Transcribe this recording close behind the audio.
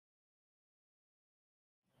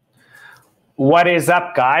What is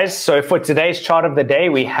up, guys? So for today's chart of the day,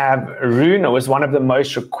 we have Rune. It was one of the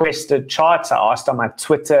most requested charts. I asked on my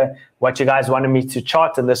Twitter what you guys wanted me to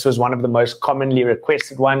chart, and this was one of the most commonly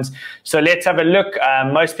requested ones. So let's have a look.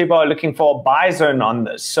 Most people are looking for a buy zone on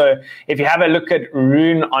this. So if you have a look at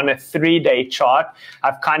Rune on a 3-day chart,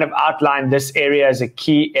 I've kind of outlined this area as a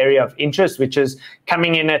key area of interest, which is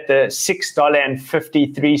coming in at the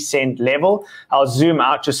 $6.53 level. I'll zoom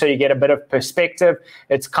out just so you get a bit of perspective.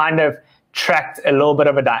 It's kind of tracked a little bit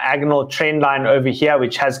of a diagonal trend line over here,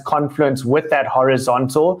 which has confluence with that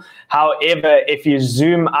horizontal. However, if you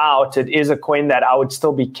zoom out, it is a coin that I would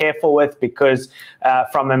still be careful with because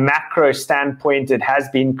from a macro standpoint, it has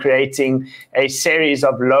been creating a series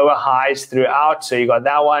of lower highs throughout. So you got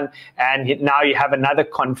that one, and now you have another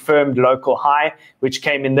confirmed local high, which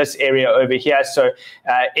came in this area over here. So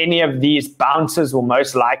any of these bounces will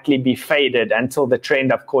most likely be faded until the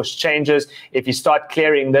trend, of course, changes. If you start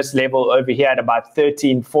clearing this level over here at about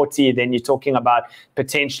 1340, then you're talking about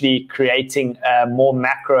potentially creating a more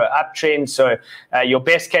macro uptrend. So your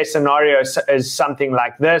best case scenario is something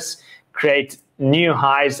like this: create new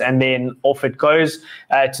highs and then off it goes.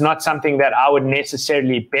 It's not something that I would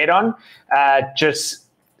necessarily bet on. Just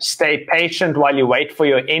stay patient while you wait for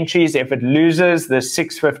your entries. If it loses the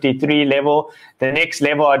 653 level, the next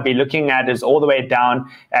level I'd be looking at is all the way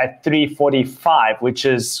down at 345, which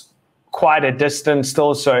is quite a distance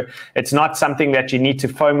still. So it's not something that you need to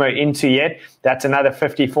FOMO into yet. That's another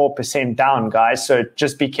 54% down, guys. So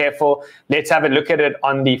just be careful. Let's have a look at it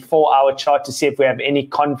on the 4-hour chart to see if we have any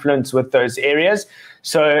confluence with those areas.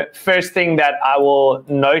 So first thing that I will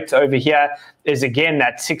note over here is, again,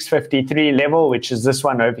 that 653 level, which is this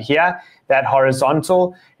one over here, that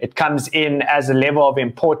horizontal. It comes in as a level of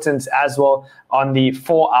importance as well on the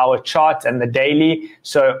 4-hour chart and the daily.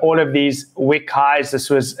 So all of these wick highs, this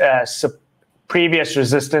was previous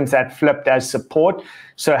resistance that flipped as support.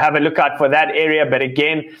 So have a look out for that area. But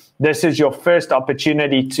again, this is your first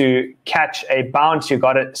opportunity to catch a bounce. You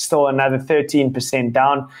got it still another 13%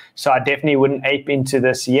 down. So I definitely wouldn't ape into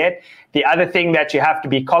this yet. The other thing that you have to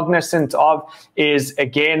be cognizant of is,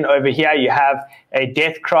 again, over here, you have a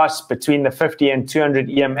death cross between the 50 and 200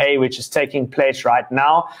 EMA, which is taking place right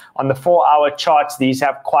now. On the 4-hour charts, these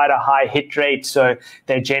have quite a high hit rate, so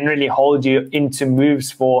they generally hold you into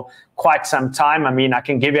moves for quite some time. I mean, I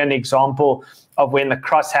can give you an example of when the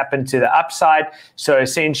cross happened to the upside. So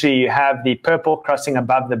essentially, you have the purple crossing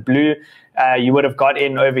above the blue. You would have got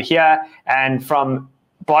in over here, and from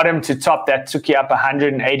bottom to top, that took you up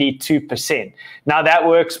 182%. Now that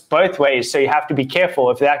works both ways, so you have to be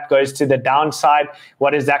careful. If that goes to the downside,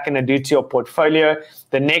 what is that going to do to your portfolio?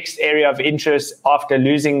 The next area of interest after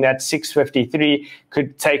losing that 653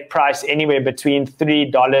 could take price anywhere between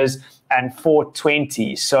 $3 and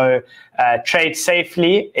 $4.20. So trade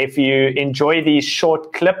safely. If you enjoy these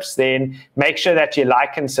short clips, then make sure that you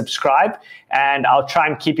like and subscribe, and I'll try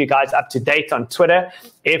and keep you guys up to date on Twitter.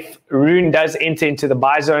 If Rune does enter into the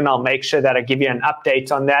buy zone, I'll make sure that I give you an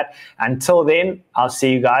update on that. Until then, I'll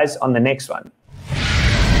see you guys on the next one.